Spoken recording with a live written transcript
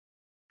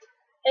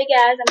Hey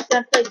guys, I'm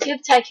gonna play Tube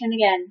Tycoon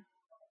again.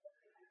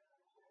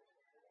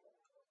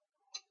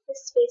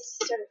 This space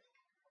sort of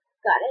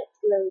got it.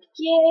 Load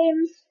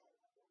game.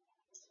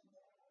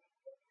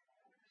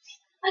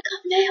 I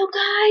got mail,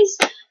 guys!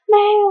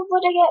 Mail!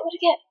 What'd I get? What'd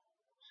I get?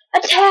 A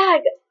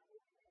tag!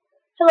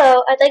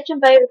 Hello, I'd like to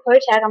invite a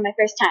record tag on my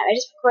first time. I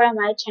just record on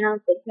my channel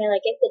and think you may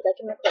like it. Good luck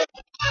and record.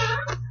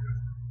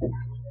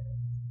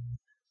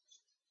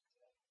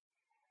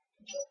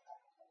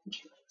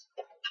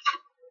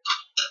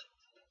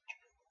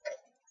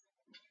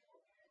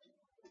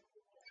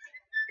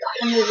 Got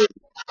a movie.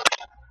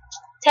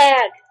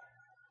 Tag!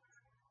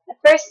 My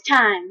first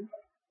time.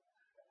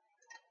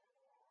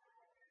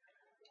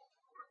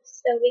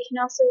 So we can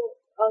also,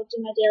 I'll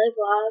do my daily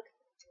vlog.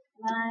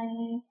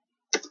 My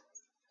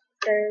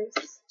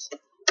first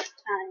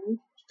time.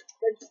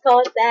 Let's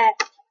call it that.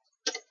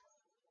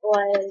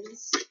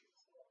 Was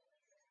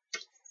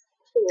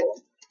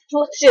cool.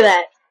 Let's do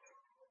that.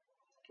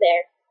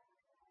 There.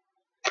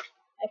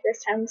 My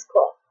first time was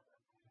cool.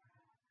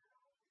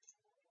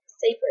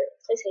 Safer.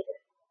 Play safer.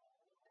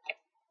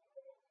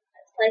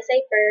 Let's play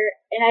safer.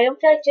 And I don't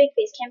feel like doing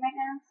face cam right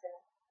now, so.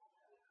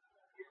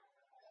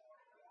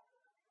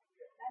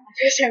 My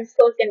first time was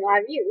cool is getting a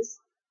lot of views.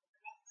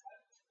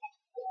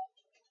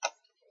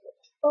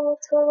 Oh,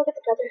 let's go look at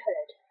the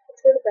Brotherhood.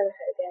 Let's go to the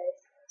Brotherhood, guys.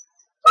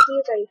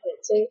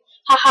 Brotherhood. So,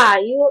 haha,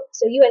 you are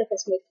the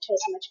person who told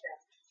us so much about.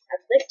 I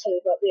would like to tell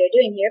you what we are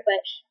doing here, but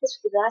this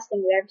will be the last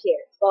thing we have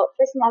here. Well,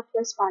 first unlock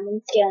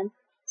correspondence, scan,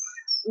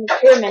 in the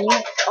career menu,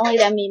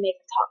 only let me make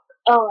the talk.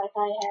 Oh, I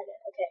thought I had it.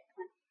 Okay,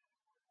 come on.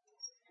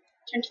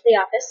 Turn to the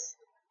office.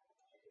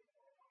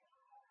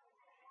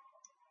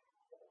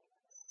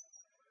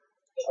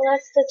 Well,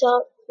 that's the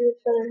job for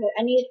Brotherhood.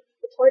 I need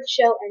record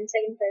show and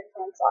second, third,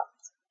 phone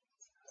slots.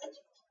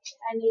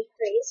 I need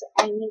praise.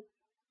 I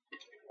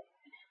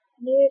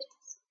need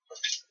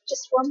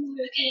just one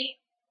more, okay?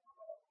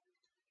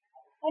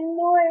 One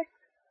more.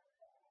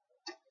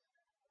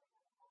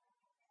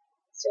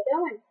 Still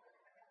going.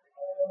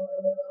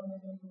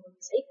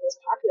 Safe is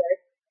popular.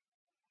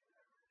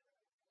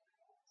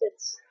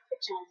 It's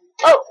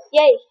oh,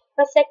 yay!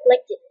 Press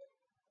selected.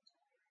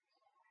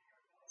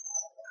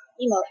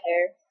 Emo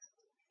hair.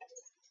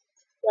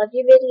 Love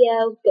your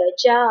video. Good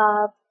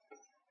job.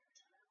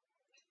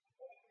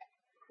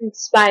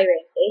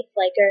 Inspiring. Faith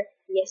Liker.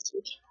 Yes,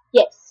 you can.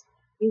 Yes,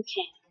 you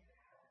can.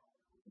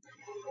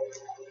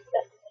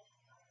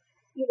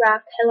 You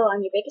rock. Hello,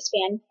 I'm your biggest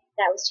fan.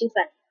 That was too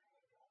funny.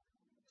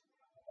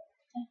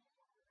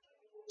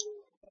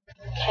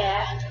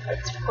 Okay,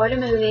 let's record a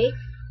movie.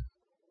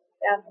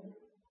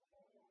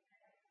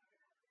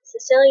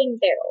 Sicilian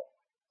Barrel.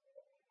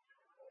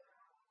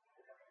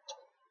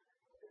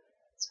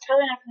 It's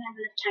probably not going to have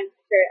enough time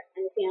for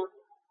anything else.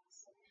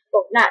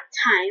 Well, not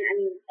time, I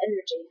mean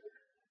energy.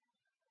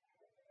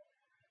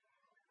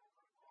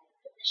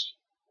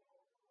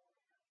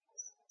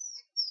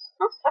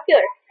 Oh,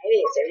 popular. Maybe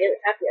it's really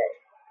popular.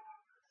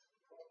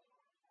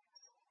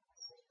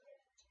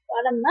 A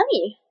lot of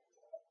money.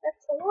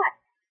 That's a lot.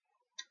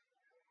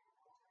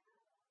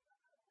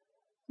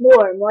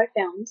 More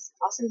films.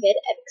 Awesome vid,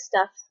 epic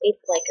stuff,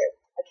 Faith Liker.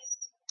 Okay,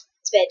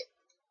 it's vid.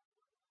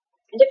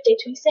 End of day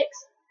 26.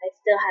 I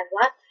still have a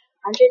lot.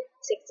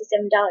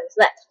 $167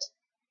 left.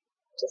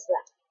 Just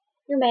left.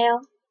 Your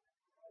mail.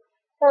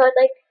 Oh, I'd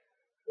like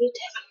you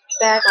to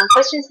back on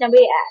questions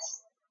nobody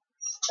asks.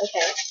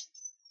 Okay.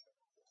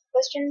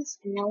 Questions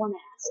no one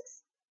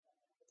asks.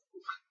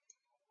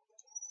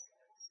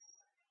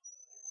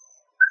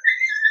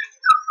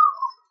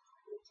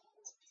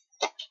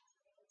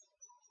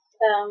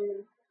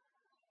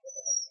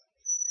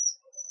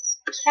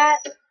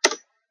 Cat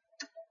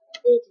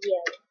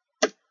video.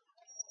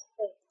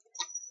 Wait.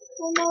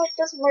 Oh no, it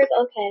doesn't work.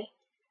 Okay.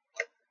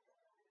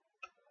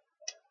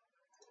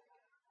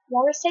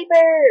 More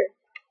safer.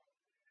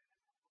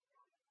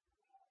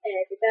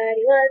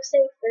 Everybody loves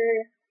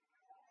safer.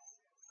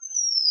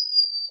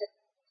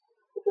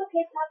 It's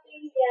okay,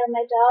 Poppy. Yeah,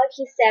 my dog,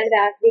 he's sad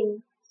about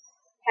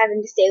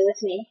having to stay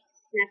with me,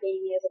 not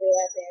being able to go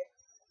out there.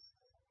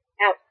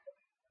 Out.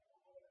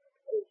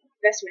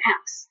 The rest of my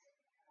house.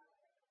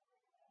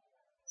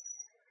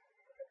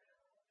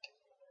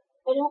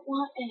 I don't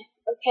want it.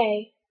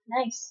 Okay.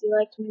 Nice. You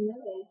liked my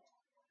movie.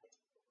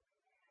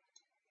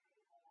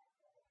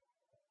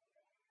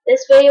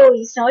 This video will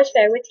be so much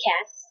better with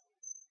cats.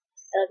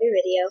 I love your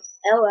video.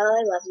 LOL,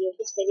 I love you.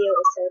 This video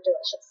is so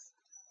delicious.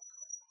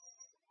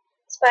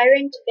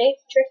 Inspiring,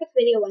 terrific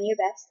video, one of your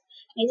best.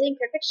 Amazing,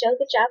 perfect show.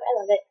 Good job. I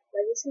love it.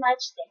 Love you so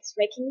much. Thanks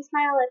for making me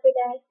smile every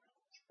day.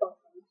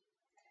 Welcome.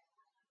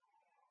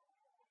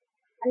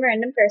 I'm a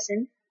random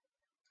person.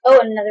 Oh,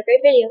 and another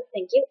great video.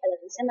 Thank you. I love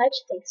you so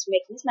much. Thanks for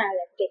making me smile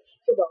every day.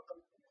 You're welcome.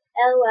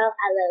 LOL,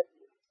 I love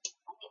you.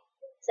 Okay.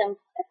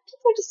 So,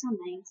 people are just so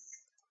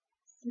nice.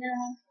 You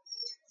know?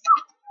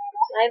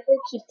 Lively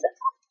pizza.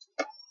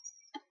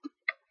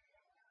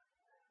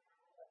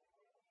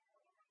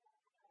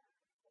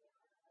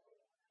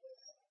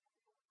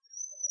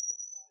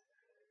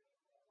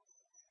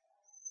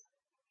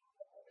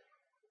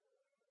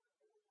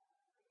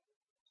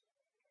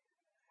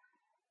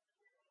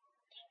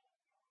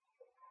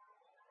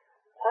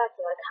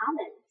 a lot of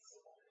comments.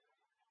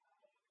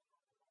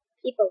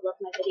 People love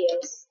my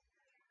videos.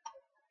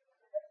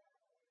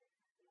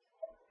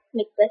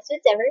 Make best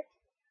vids ever.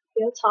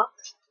 Real talk.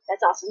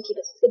 That's awesome. Keep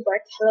up the good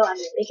work. Hello, I'm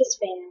your biggest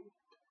fan.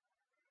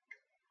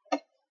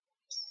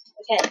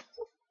 Okay.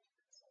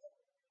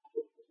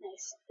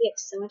 Nice. We have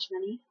so much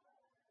money.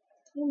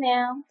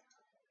 Email.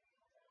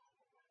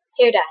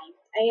 Hair dyeing.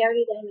 I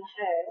already dyed my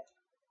hair.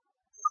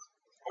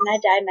 And I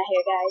dyed my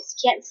hair, guys.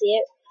 You can't see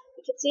it.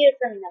 You can see it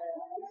from another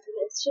one.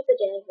 It's just a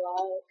daily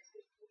vlog.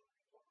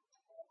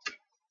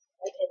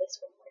 Okay,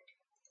 this won't work.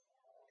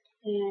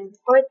 And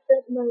record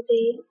the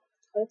movie.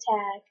 Go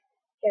tag.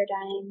 Hair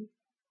dyeing.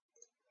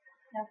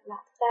 No,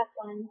 not that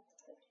one.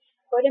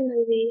 Record a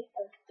movie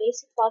of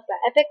basic vlog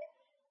about epic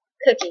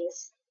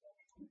cookies.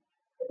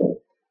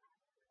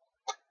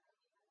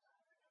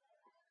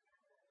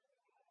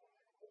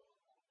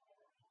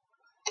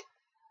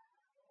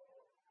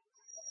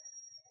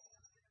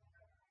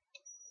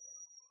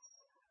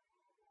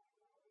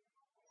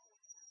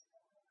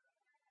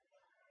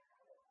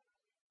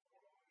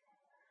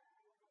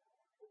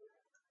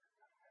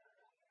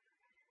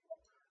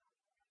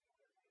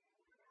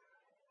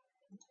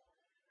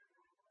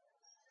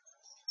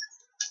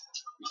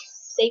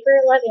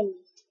 Saber 11.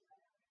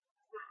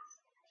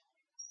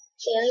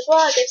 Daily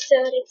vlog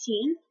episode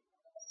 18.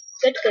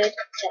 Good. That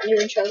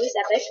new intro was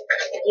epic.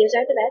 Reviews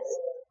are the best.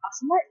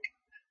 Awesome work.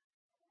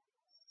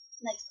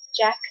 Nice.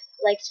 Jack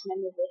liked my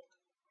movie.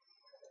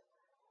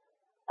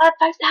 5,000!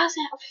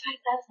 Over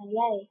 5,000.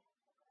 Yay.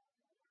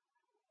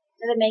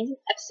 Another amazing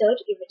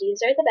episode. Your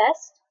videos are the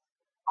best.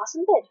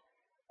 Awesome vid.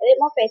 A bit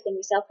more faith in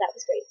yourself. That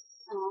was great.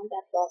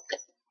 Bad luck.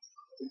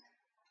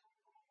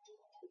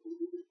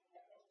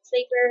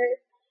 Sleeper.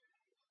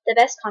 The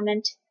best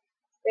comment.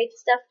 Great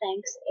stuff,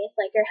 thanks. 8th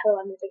liker.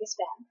 Hello, I'm your biggest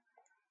fan.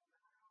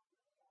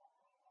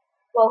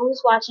 Well,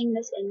 who's watching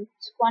this in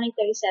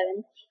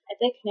 2037?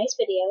 Epic, nice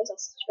videos. I'll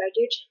subscribe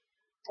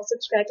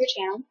your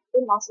channel.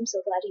 Boom, awesome.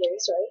 So glad to hear your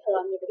story.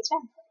 Hello, I'm your biggest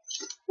fan.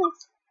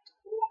 Nice.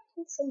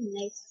 That's so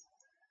nice.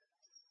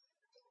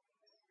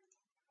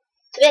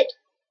 Vid.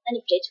 End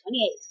of day 28.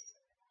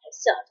 I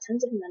still have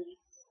tons of money.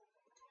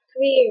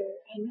 Career.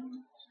 I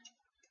know.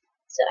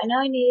 So I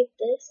know I need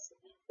this.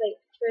 Wait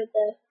for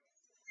the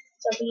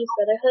W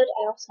Brotherhood.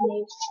 I also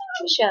need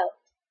a show.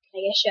 Can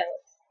I get a show?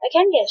 I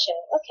can get a show.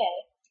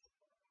 Okay.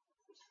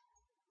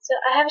 So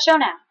I have a show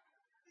now.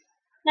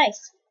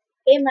 Nice.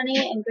 Pay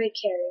money and great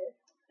carrier.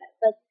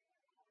 But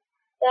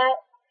that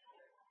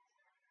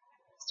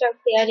start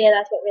with the idea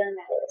that's what really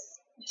matters.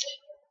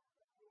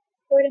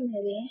 Record a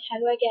movie. How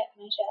do I get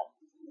my show?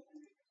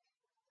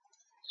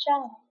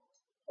 Show.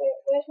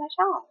 Where's my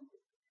show?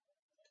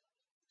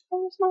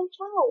 Where's my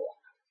show?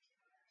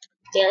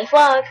 Daily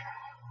vlog.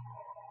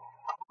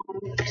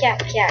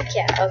 Cat. Okay.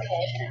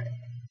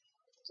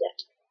 Yeah.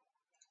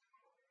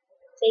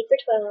 Saber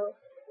 12.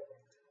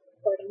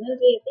 Record a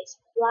movie, a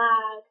basic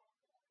vlog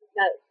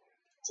about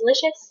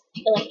delicious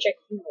electric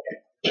motor.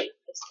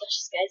 It's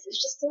delicious, guys.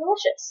 It's just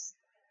delicious.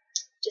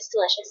 Just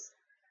delicious.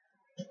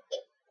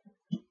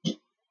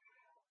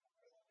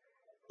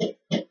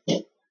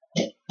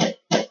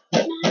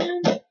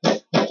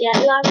 Get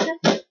lots of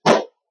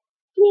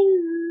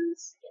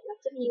views. Get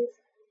lots of views.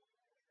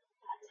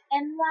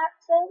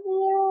 Lots of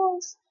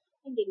views.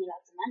 And give me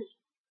lots of money.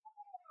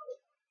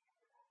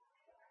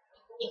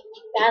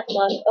 Bad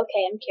luck.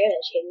 Okay, I'm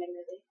careless. Hate my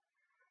movie.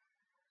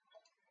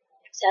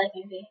 Selling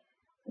movie.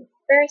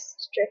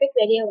 First, terrific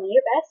video, one of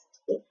your best.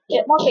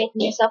 Get more faith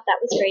in yourself,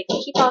 that was great.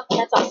 Keep up,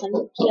 that's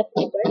awesome. Keep up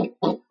the good work.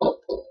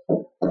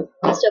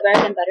 Still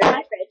better than butter in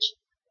my fridge.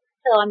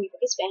 Hello, I'm your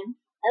biggest fan.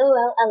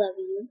 LOL, I love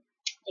you.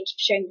 Thank you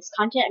for sharing this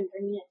content and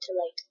bringing it to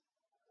light.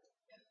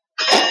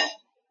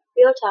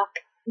 Real talk,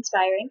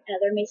 inspiring,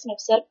 another amazing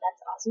episode,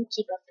 that's awesome.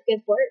 Keep up the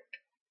good work.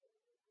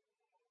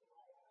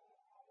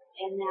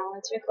 And now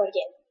let's record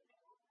again.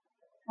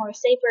 More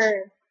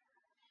Saber.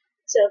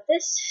 So if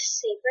this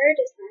Saber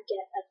does not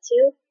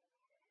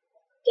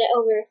get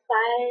over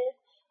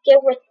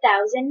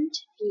 1,000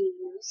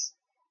 views,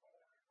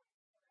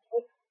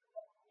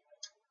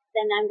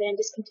 then I'm going to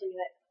discontinue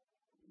it.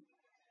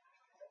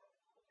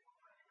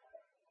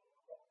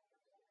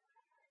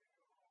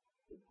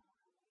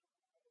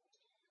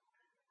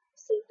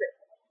 Saber.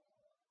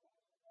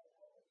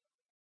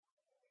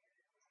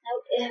 No,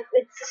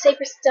 it's the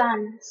Saber's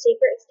done.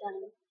 Saber is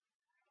done.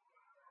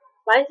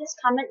 Why is this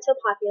comment so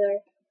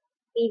popular?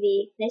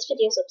 BB, nice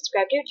video,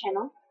 subscribe to your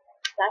channel.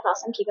 That's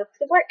awesome, keep up the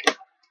good work.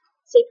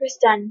 Saber's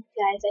done,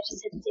 guys. I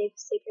just said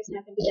Saber's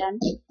not going to be done.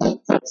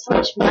 So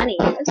much money.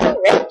 I'm so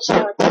rich.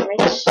 I look so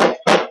rich.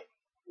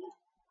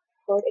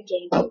 Record a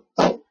game.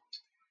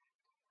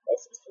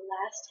 This is the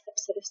last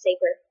episode of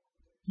Saber.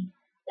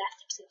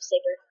 Last episode of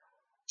Saber.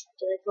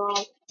 Daily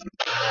vlog.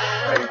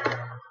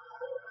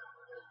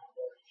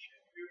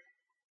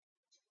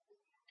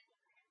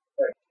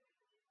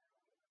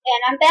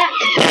 And I'm back.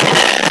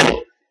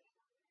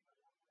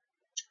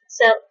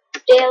 So,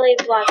 daily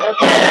vlog.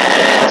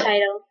 Okay,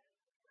 title.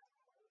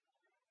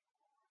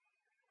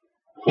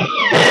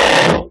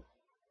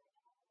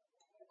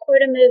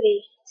 Record a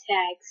movie.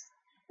 Tags.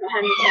 I don't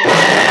have any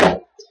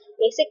time.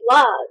 Basic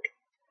vlog.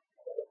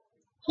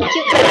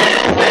 Cute.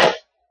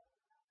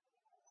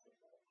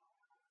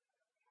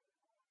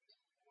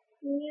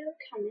 New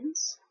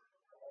comments.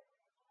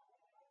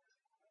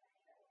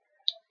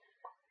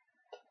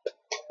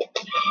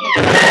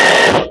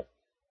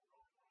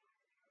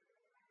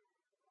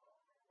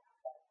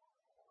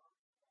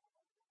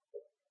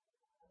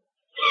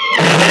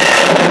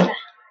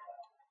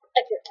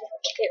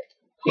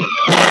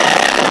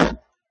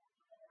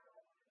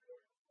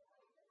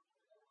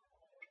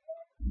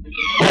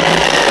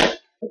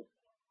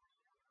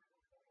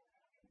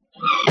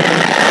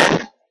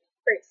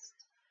 First,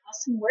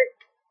 awesome work.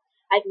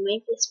 I've been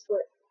waiting for this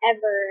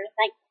forever.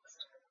 Thanks.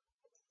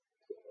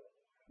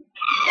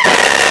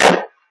 I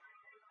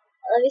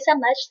love you so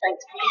much.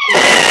 Thanks for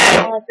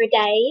watching all every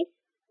day.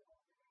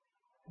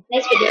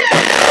 Nice video.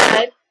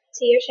 Subscribe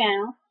to your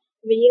channel.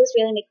 The videos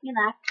really make me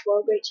laugh. Well,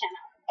 a great channel.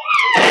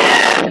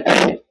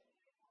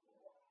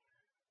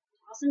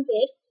 Awesome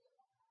vid.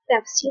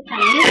 That was too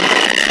funny.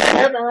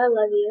 I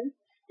love you.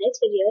 Next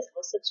videos,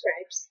 also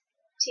subscribe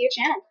to your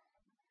channel.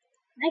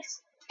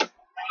 Nice.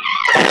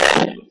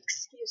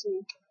 Excuse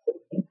me.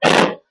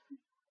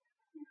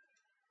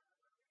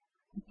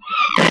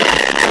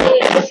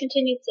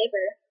 Discontinued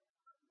saber.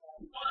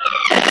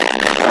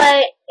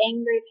 But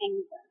angry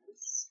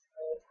penguins.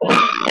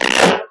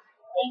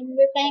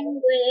 Angry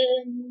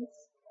penguins.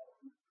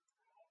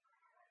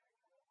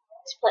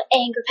 Let's play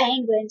angry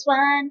penguins.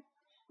 One.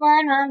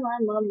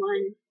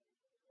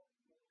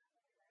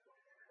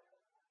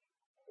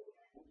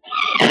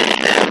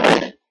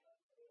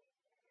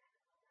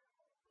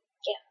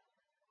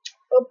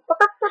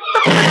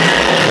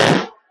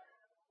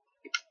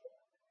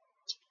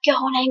 Go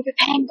on, angry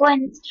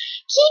penguins.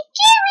 Keep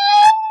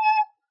going.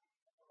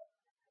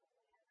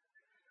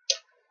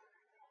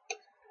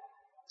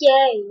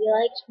 Yay, you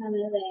liked my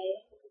movie.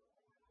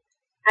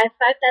 I have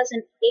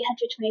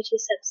 5,822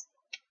 subs.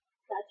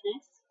 That's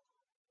nice.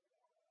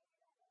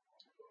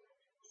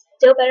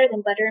 Still better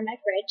than butter in my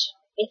fridge.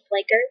 8th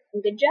liker,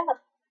 and good job.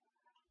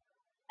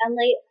 I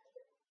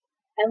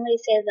only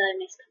say the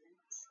nice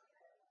comments.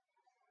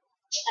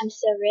 I'm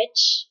so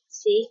rich.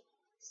 See?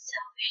 So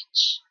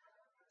rich.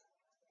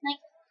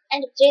 Like,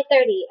 end of day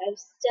 30. I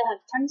still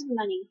have tons of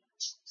money.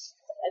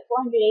 At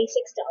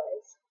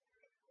 $486.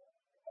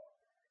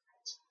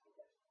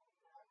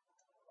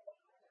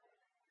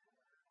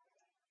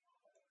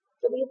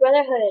 W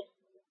Brotherhood.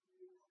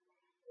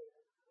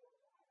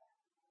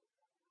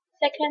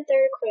 Second and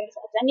third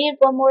choreographs. I need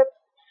one more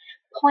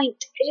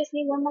point. I just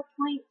need one more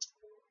point.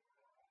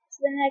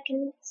 So then I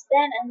can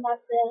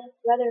unlock the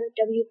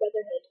W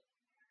Brotherhood.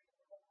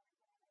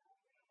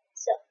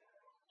 So,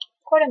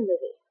 record a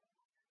movie.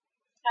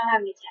 I don't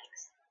have any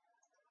text.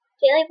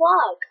 Daily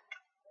vlog.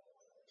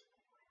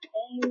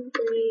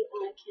 Angry,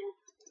 I can't.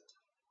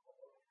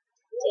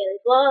 Daily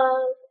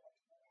vlog.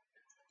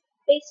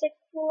 Basic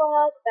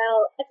vlog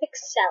about epic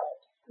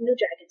salad. No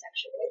dragons,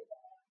 actually.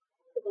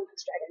 Everyone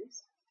likes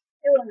dragons.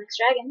 Everyone likes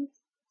dragons.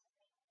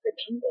 For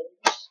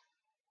penguins.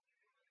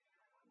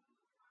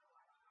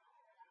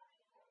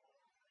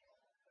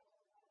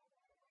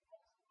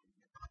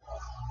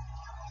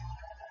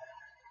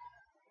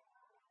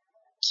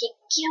 Keep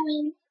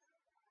going.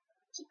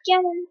 Keep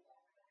going.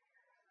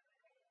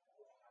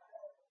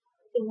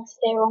 Almost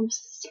there.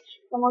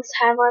 Almost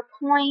have our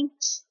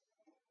point.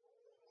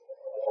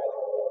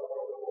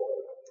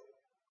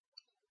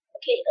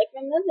 Okay, like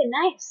my movie,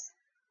 nice.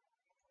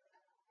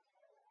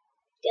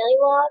 Daily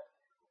vlog.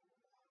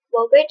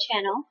 Well, great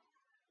channel.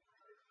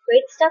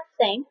 Great stuff,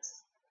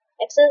 thanks.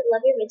 Absolutely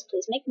love your vids,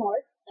 please make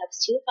more. That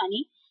was too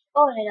funny.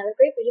 Oh, and another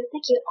great video,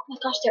 thank you. Oh my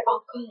gosh, they're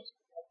all good.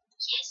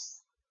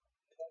 Yes.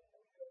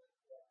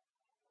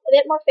 A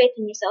bit more faith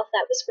in yourself,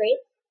 that was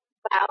great.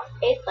 Wow,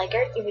 8th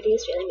liker, your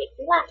videos really make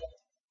me laugh.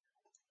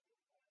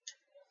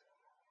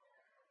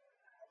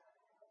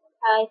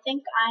 I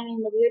think I'm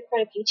in the weird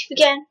part of YouTube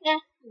again.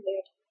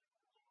 Weird.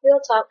 Real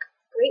talk,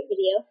 great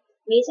video.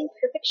 Amazing,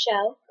 perfect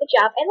show. Good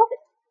job, I love it.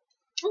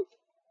 Oh,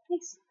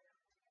 nice.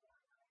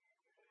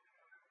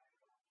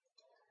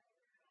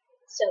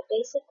 So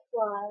basic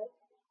vlog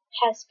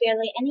has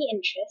barely any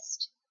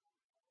interest,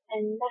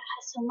 and that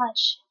has so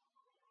much.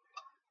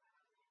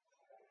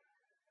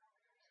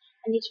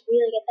 I need to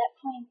really get that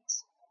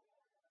point.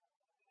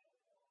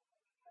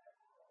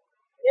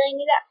 Really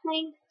need that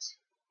point.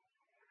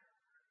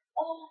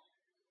 Oh,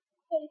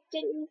 I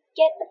didn't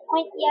get the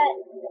point yet.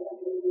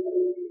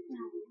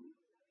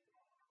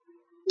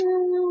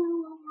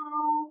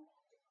 No.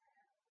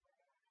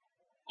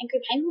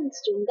 Angry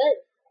Penguin's doing good.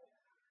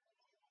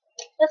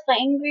 Let's play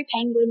Angry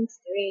Penguins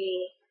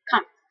 3.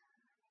 Come.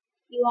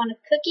 You want a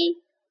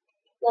cookie?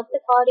 Love the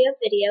quality of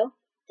video.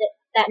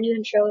 That new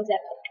intro is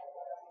epic.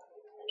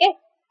 Okay.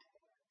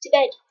 To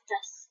bed with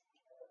us.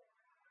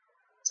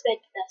 To bed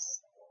with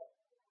us.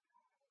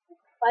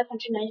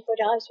 $594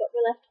 what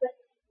we're left with.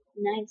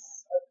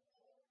 Nice.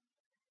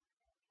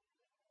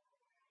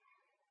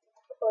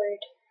 Record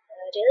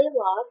daily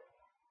vlog.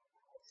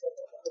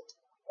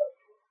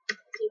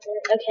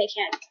 Okay,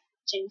 can't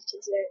change to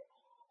 0.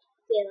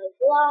 daily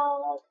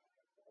vlog,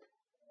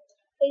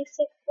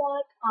 basic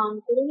vlog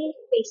on Gloomy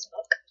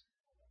Facebook,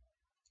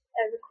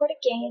 a recorded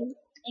game,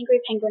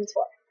 Angry Penguins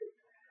 4.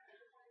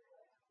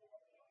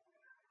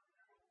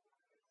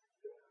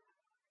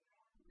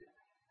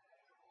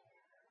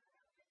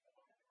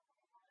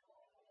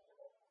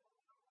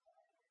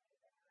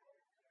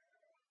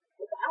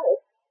 Wow,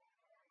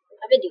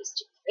 that video's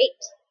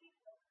great.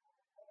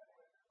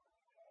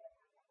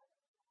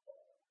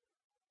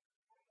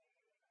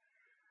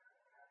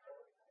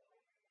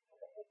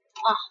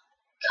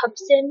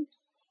 Cubson,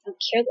 I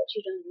don't care that you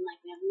don't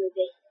like my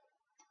movie.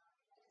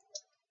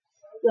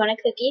 You want a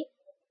cookie?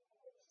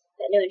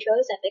 That new intro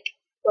is epic.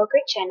 Well,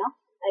 great channel.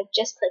 I've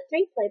just clicked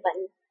the replay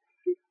button.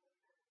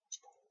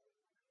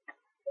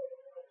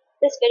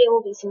 This video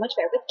will be so much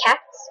better with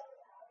cats.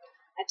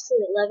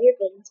 Absolutely love your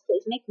videos.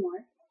 Please make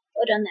more.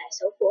 Well done, that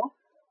is so cool.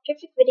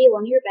 Terrific video,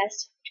 one of your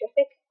best.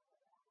 Terrific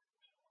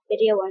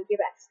video, one of your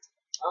best.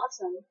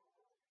 Awesome.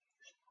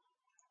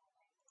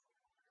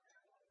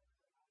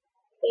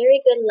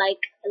 Very good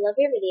like. I love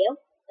your video.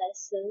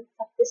 This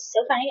is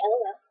so funny.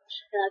 LOL.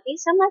 I love you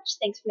so much.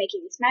 Thanks for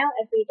making me smile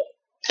every day.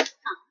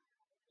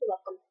 You're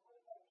welcome.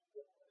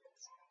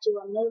 Do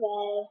a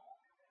movie.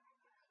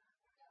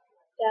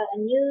 Got a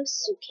new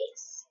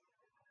suitcase.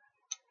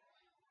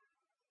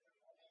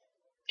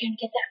 We're gonna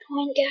get that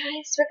point,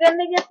 guys. We're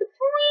gonna get the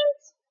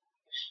point.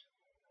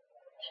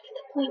 Get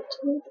the point.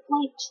 We need the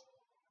point.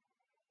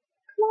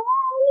 Come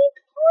on, we need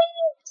the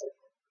point.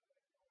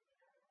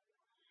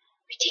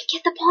 We did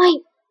get the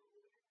point.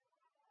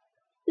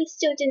 We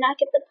still did not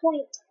get the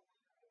point.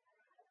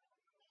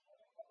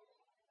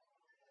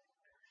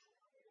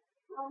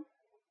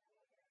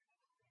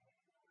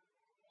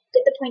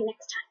 Get the point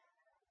next time.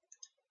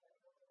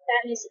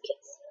 That music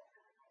case.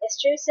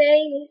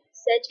 Yesterday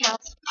said to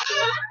Mouse.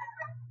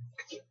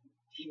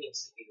 He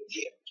needs to be with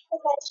you.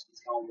 Okay.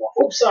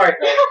 Oh, sorry.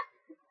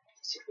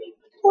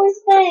 Poor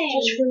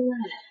thing. Just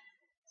relax.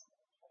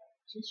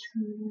 Just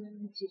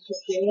relax. It's your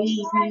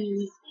baby.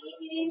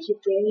 It's your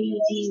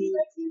baby.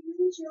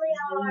 Usually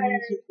are.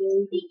 It's your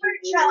baby.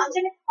 I'm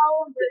gonna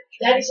call him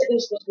Bertram. Daddy said he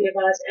was supposed to be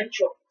about his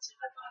intro.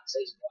 So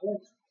he's born.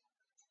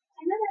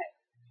 I know that.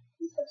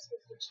 He's supposed to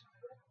be Bertram.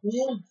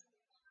 Yeah.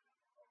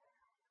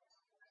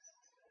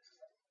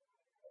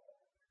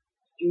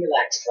 You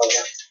relax,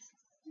 Cobra.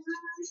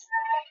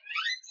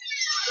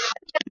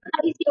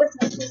 Obviously, was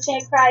going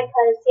to cry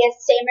because he has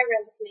to stay in my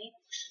room with me.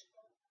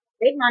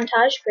 Great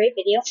montage, great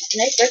video,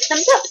 and I first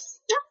thumbs up.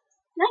 Yeah,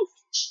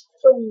 nice.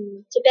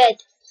 Boom, to bed.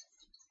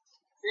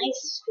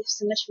 Nice. We have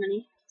so much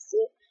money.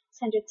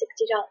 $660.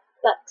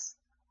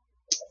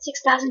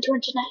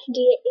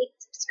 6,298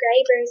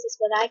 subscribers is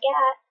what I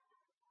got.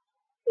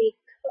 We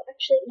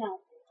actually no.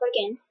 Plug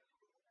in.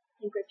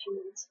 Angry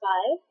Penguins 5.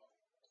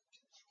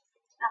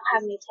 I don't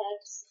have any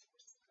tabs.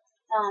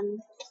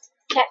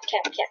 Cat. I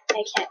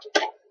can't do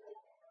cat.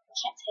 I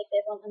can't type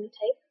it. Won't let me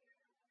type.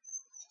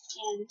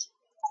 And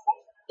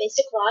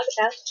basic vlog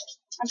about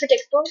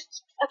unpredictable.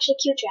 Actually,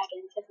 cute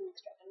dragons. Everyone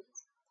likes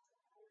dragons.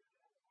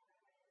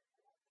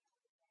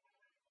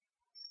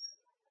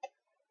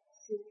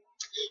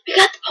 We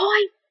got the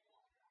point.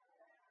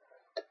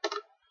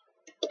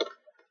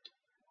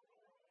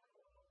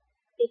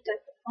 We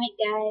got the point,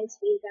 guys.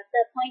 We got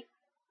the point.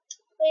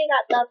 We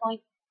got the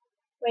point.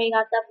 We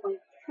got the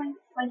point. Point.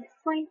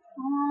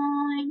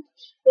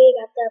 We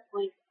got the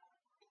point.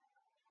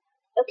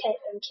 Okay, I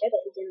don't care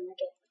that you didn't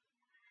like it.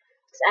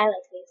 Because I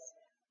like these.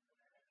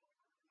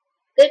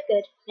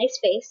 Good. Nice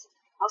face.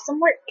 Awesome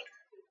work.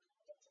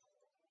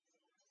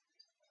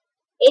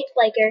 8th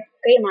liker.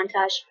 Great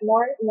montage.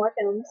 More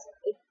films.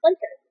 8th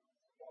liker.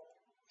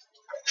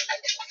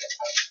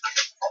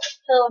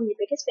 Hello, I'm your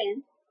biggest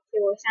fan.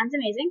 Your voice sounds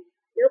amazing.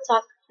 Real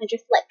talk.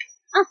 100th like.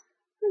 Oh,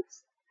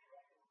 thanks.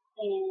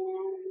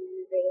 And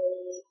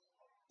really,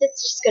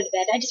 let's just go to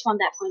bed. I just want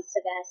that point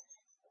so bad.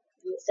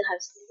 We still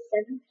have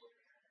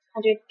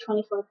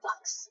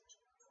 $724.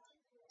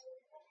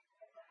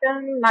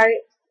 From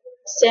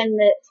Martin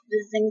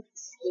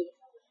Lizinski.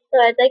 So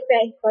I'd like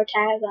for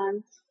tag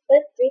on.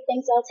 What 3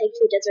 things I'll take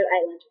to a desert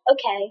island?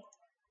 Okay.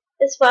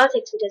 This is what I'll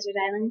take to a desert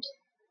island.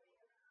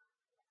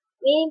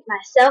 Me,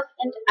 myself,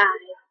 and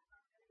I.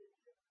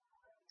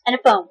 And a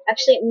phone.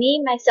 Actually,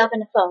 me, myself,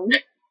 and a phone.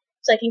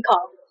 So I can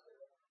call.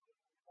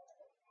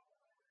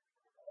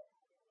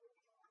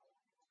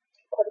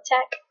 Court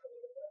attack.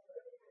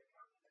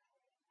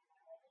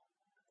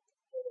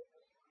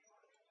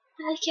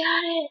 I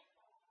got it.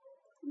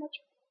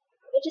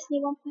 I just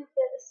need 1 point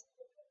for this.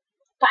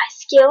 By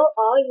skill,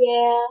 oh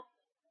yeah.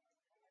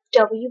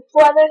 W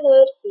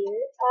Brotherhood,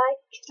 here I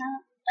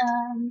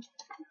come.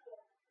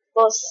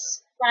 Well,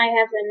 when I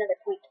have another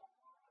point.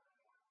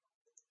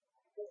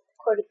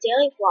 Record a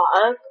daily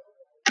vlog.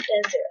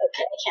 Desert,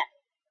 okay, I can't.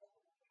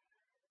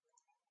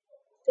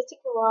 Basic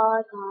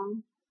vlog,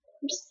 I'm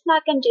just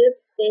not gonna do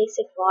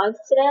basic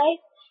vlogs today,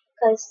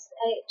 because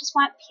I just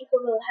want people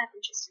who have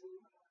interest in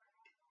them.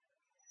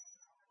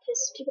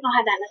 Because people don't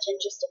have that much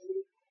interest in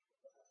me.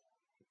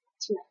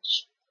 Too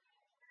much.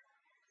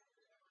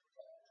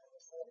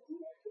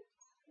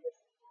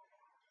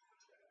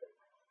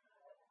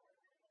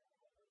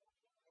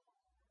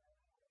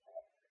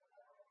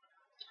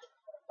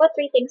 What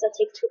 3 things I'll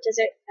take to a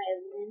desert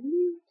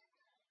island?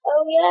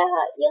 Oh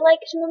yeah, you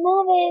liked the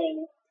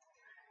movie!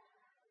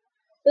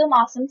 Boom,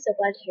 awesome, so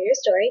glad to hear your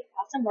story.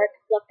 Awesome work,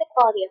 love the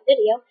quality of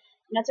video.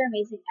 Another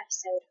amazing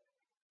episode.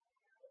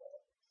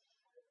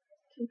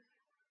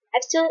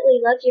 Absolutely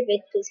loved your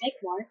vid, please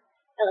make more.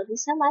 I love you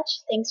so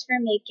much, thanks for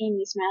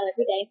making me smile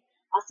every day.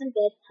 Awesome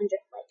vid,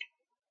 100th like.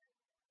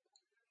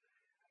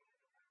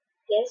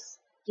 Yes,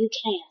 you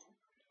can.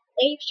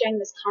 Thank you for sharing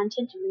this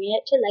content and bringing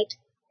it to light.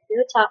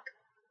 Real talk.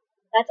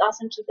 That's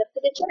awesome, keep up the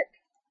good work.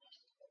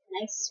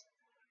 Nice.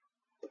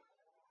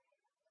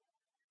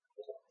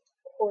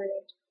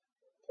 Recorded.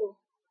 Cool.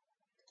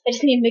 I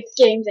just need mixed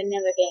games and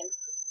another game.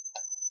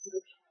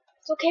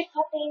 It's okay,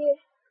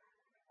 puppy.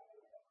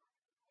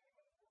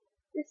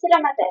 Just sit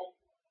on my bed.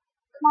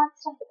 Come on,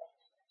 sit on the bed.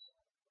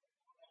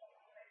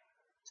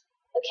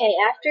 Okay,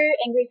 after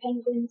Angry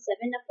Penguin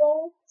 7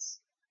 uploads,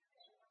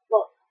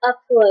 well,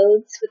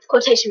 uploads with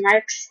quotation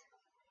marks.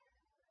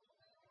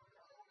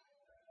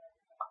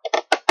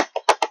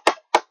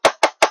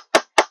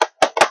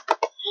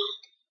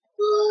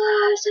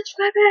 Oh,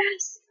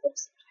 subscribers!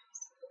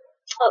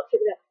 Oh, here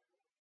we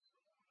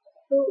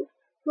go.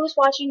 Who's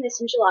watching this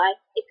in July?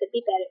 It could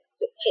be better.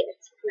 Wait, hey,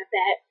 that's not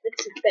bad.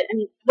 That's not bad. I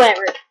mean,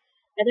 whatever.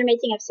 Another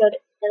amazing episode.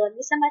 I love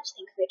you so much.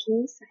 Thanks for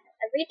making me smile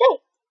every day.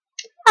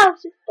 Oh,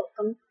 you're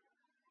welcome.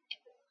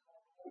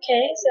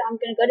 Okay, so I'm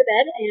gonna go to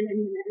bed and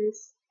I'm gonna end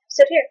this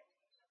episode here.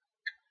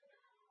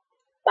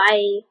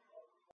 Bye.